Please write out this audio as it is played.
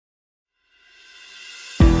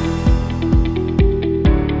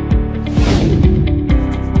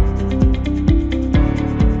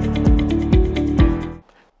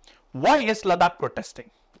is Ladakh protesting?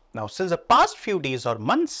 Now, since the past few days or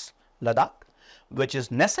months, Ladakh, which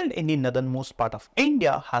is nestled in the northernmost part of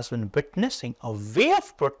India, has been witnessing a wave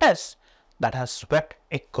of protests that has swept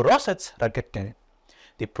across its rugged terrain.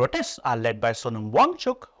 The protests are led by Sonam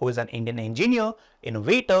Wangchuk, who is an Indian engineer,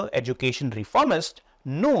 innovator, education reformist,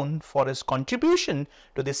 known for his contribution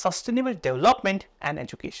to the sustainable development and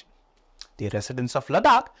education. The residents of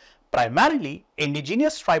Ladakh, primarily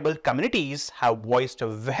indigenous tribal communities, have voiced a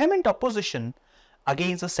vehement opposition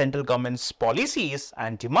against the central government's policies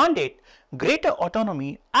and demanded greater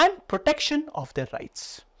autonomy and protection of their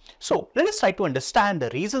rights. So, let us try to understand the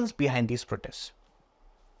reasons behind these protests.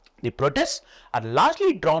 The protests are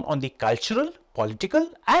largely drawn on the cultural,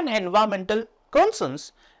 political and environmental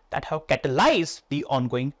concerns that have catalyzed the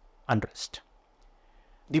ongoing unrest.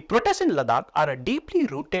 The protests in Ladakh are deeply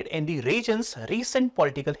rooted in the region's recent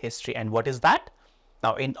political history. And what is that?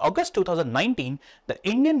 Now, in August 2019, the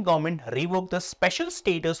Indian government revoked the special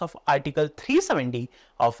status of Article 370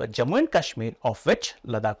 of Jammu and Kashmir, of which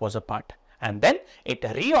Ladakh was a part. And then it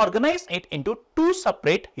reorganized it into two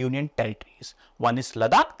separate union territories. One is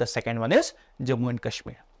Ladakh, the second one is Jammu and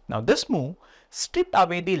Kashmir. Now, this move stripped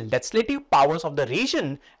away the legislative powers of the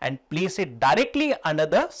region and placed it directly under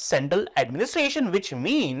the central administration, which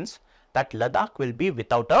means that Ladakh will be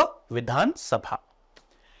without a Vidhan Sabha.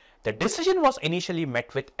 The decision was initially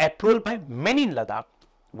met with approval by many in Ladakh.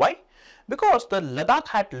 Why? Because the Ladakh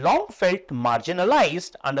had long felt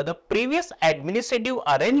marginalized under the previous administrative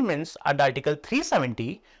arrangements under Article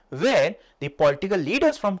 370, where the political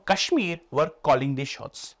leaders from Kashmir were calling the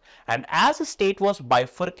shots. And as the state was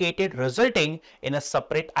bifurcated, resulting in a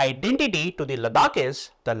separate identity to the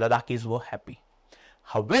Ladakhis were happy.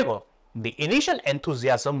 However, the initial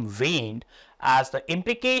enthusiasm waned as the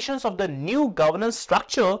implications of the new governance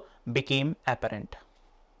structure became apparent.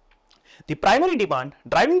 The primary demand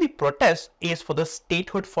driving the protests is for the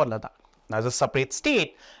statehood for Ladakh. Now, as a separate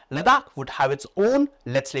state, Ladakh would have its own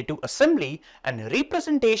legislative assembly and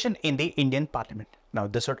representation in the Indian Parliament. Now,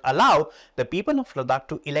 this would allow the people of Ladakh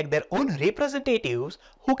to elect their own representatives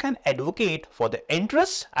who can advocate for the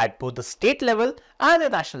interests at both the state level and the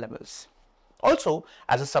national levels. Also,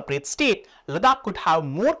 as a separate state, Ladakh could have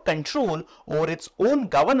more control over its own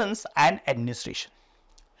governance and administration.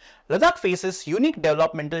 Ladakh faces unique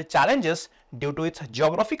developmental challenges due to its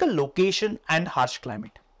geographical location and harsh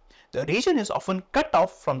climate. The region is often cut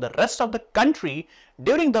off from the rest of the country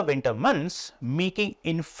during the winter months, making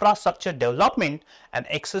infrastructure development and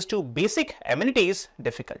access to basic amenities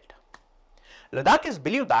difficult. Ladakhis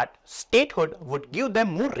believe that statehood would give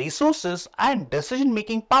them more resources and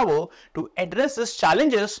decision-making power to address these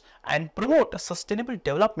challenges and promote sustainable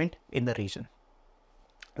development in the region.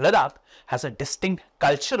 Ladakh has a distinct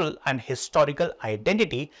cultural and historical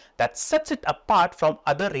identity that sets it apart from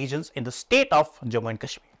other regions in the state of Jammu and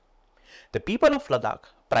Kashmir. The people of Ladakh,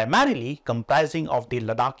 primarily comprising of the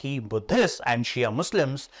Ladakhi Buddhists and Shia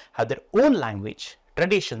Muslims, have their own language,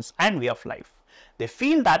 traditions and way of life. They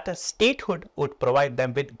feel that the statehood would provide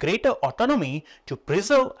them with greater autonomy to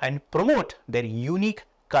preserve and promote their unique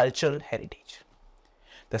cultural heritage.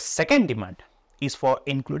 The second demand is for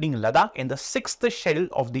including Ladakh in the 6th schedule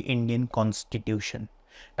of the Indian Constitution.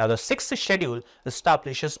 Now, the 6th schedule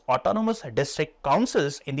establishes autonomous district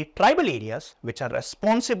councils in the tribal areas which are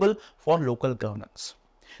responsible for local governance.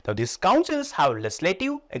 Now, these councils have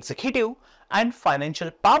legislative, executive and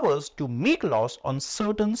financial powers to make laws on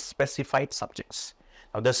certain specified subjects.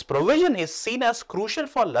 Now, this provision is seen as crucial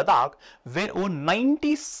for Ladakh, where over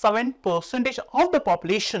 97% of the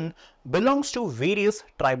population belongs to various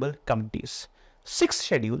tribal communities. 6th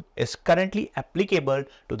schedule is currently applicable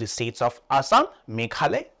to the states of Assam,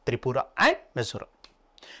 Meghalaya, Tripura and Mizoram.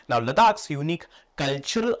 Now, Ladakh's unique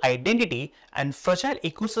cultural identity and fragile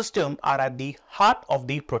ecosystem are at the heart of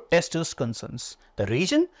the protesters' concerns. The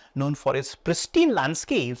region, known for its pristine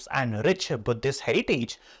landscapes and rich Buddhist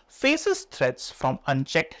heritage, faces threats from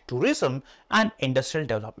unchecked tourism and industrial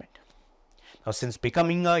development. Now, since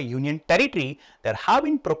becoming a union territory, there have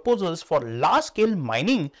been proposals for large-scale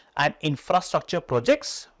mining and infrastructure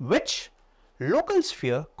projects which locals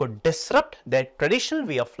fear could disrupt their traditional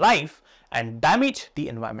way of life and damage the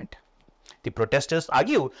environment. The protesters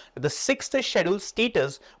argue that the 6th schedule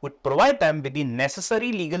status would provide them with the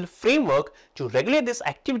necessary legal framework to regulate these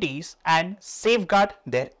activities and safeguard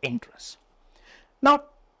their interests. Now,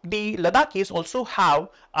 the Ladakhis also have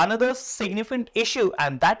another significant issue,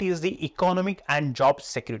 and that is the economic and job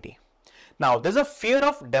security. Now, there is a fear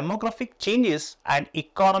of demographic changes and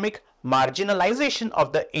economic marginalization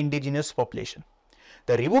of the indigenous population.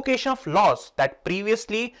 The revocation of laws that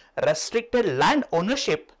previously restricted land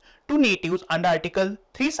ownership to natives under Article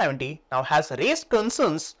 370 now has raised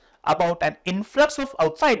concerns about an influx of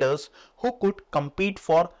outsiders who could compete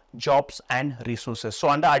for jobs and resources. So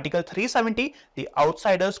under Article 370, the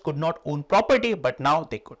outsiders could not own property, but now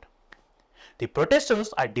they could. The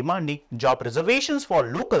protesters are demanding job reservations for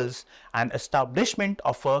locals and establishment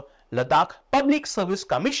of a Ladakh Public Service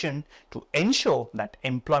Commission to ensure that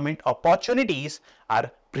employment opportunities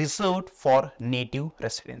are preserved for native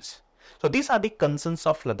residents. So these are the concerns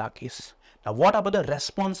of Ladakhis. Now what about the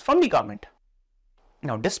response from the government?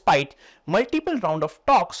 Now, despite multiple rounds of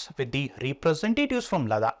talks with the representatives from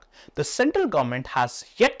Ladakh, the central government has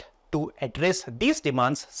yet to address these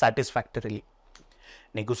demands satisfactorily.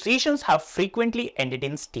 Negotiations have frequently ended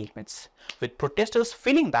in stalemates, with protesters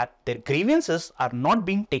feeling that their grievances are not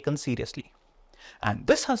being taken seriously. And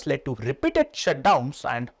this has led to repeated shutdowns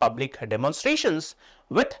and public demonstrations,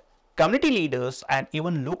 with community leaders and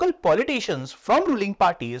even local politicians from ruling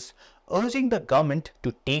parties urging the government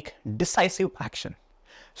to take decisive action.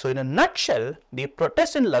 So in a nutshell, the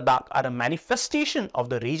protests in Ladakh are a manifestation of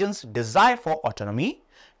the region's desire for autonomy,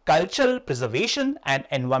 cultural preservation and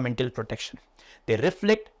environmental protection. They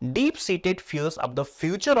reflect deep-seated fears of the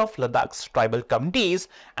future of Ladakh's tribal communities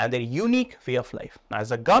and their unique way of life. Now, as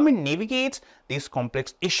the government navigates these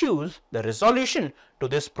complex issues, the resolution to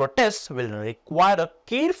these protests will require a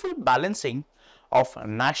careful balancing of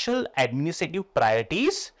national administrative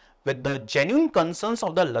priorities with the genuine concerns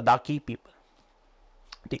of the Ladakhi people.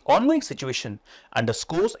 The ongoing situation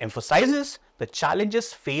emphasizes the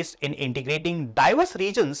challenges faced in integrating diverse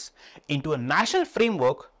regions into a national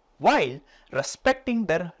framework while respecting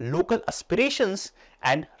their local aspirations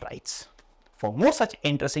and rights. For more such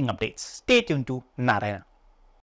interesting updates, stay tuned to Narayana.